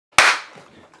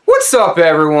What's up,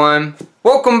 everyone?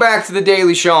 Welcome back to the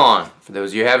Daily Sean. For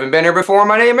those of you who haven't been here before,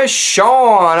 my name is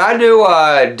Sean. I do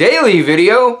a daily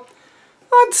video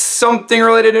on something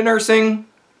related to nursing.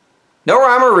 No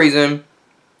rhyme or reason.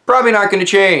 Probably not going to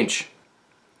change.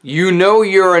 You know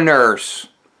you're a nurse.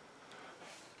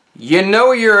 You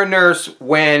know you're a nurse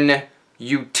when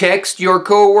you text your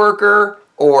coworker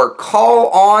or call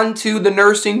on to the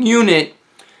nursing unit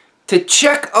to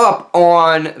check up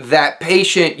on that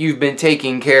patient you've been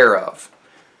taking care of.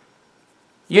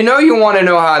 You know you want to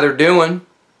know how they're doing.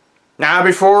 Now,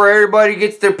 before everybody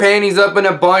gets their panties up in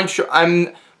a bunch,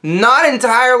 I'm not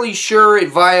entirely sure it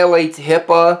violates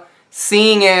HIPAA,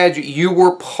 seeing as you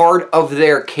were part of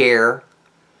their care.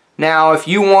 Now, if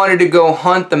you wanted to go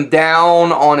hunt them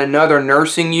down on another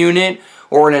nursing unit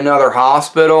or in another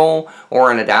hospital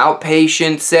or in an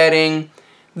outpatient setting,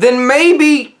 then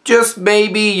maybe, just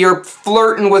maybe, you're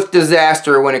flirting with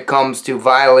disaster when it comes to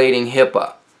violating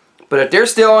HIPAA. But if they're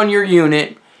still on your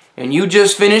unit and you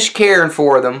just finished caring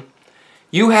for them,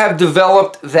 you have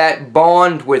developed that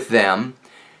bond with them,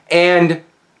 and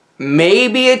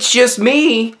maybe it's just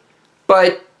me,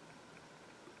 but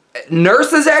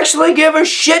nurses actually give a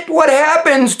shit what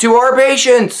happens to our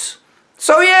patients.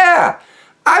 So yeah,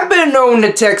 I've been known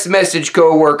to text message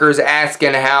coworkers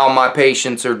asking how my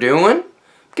patients are doing,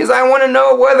 because I want to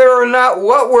know whether or not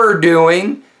what we're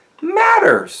doing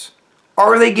matters.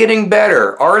 Are they getting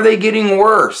better? Are they getting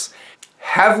worse?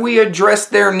 Have we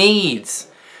addressed their needs?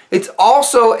 It's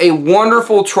also a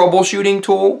wonderful troubleshooting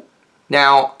tool.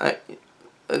 Now,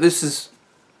 this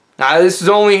is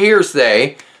only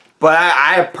hearsay, but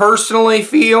I personally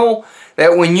feel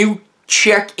that when you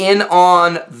check in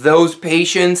on those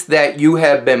patients that you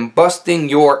have been busting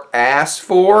your ass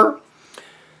for,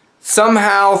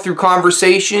 somehow through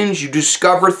conversations you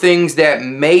discover things that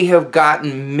may have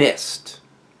gotten missed.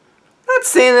 Not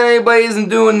saying that anybody isn't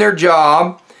doing their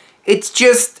job, it's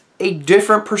just a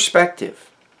different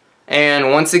perspective. And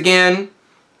once again,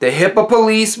 the HIPAA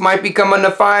police might be coming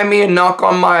to find me and knock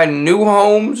on my new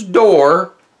home's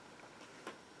door.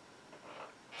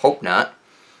 Hope not.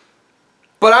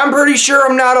 But I'm pretty sure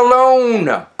I'm not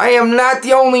alone. I am not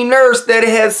the only nurse that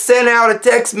has sent out a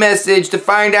text message to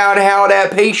find out how that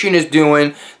patient is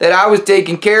doing that I was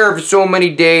taking care of for so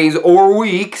many days or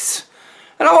weeks.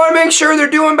 And I want to make sure they're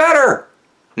doing better.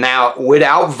 Now,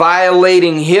 without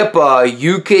violating HIPAA,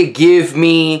 you could give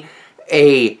me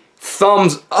a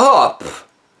thumbs up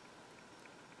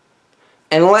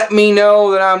and let me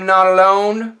know that I'm not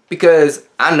alone, because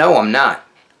I know I'm not.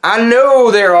 I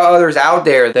know there are others out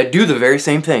there that do the very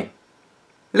same thing.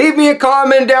 Leave me a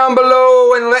comment down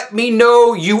below and let me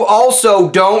know you also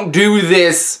don't do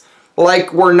this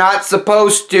like we're not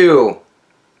supposed to.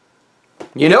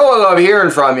 You know I love hearing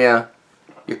from you.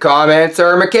 Your comments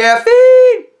are my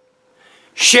caffeine.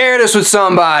 Share this with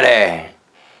somebody. And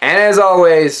as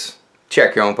always,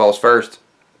 check your own pulse first.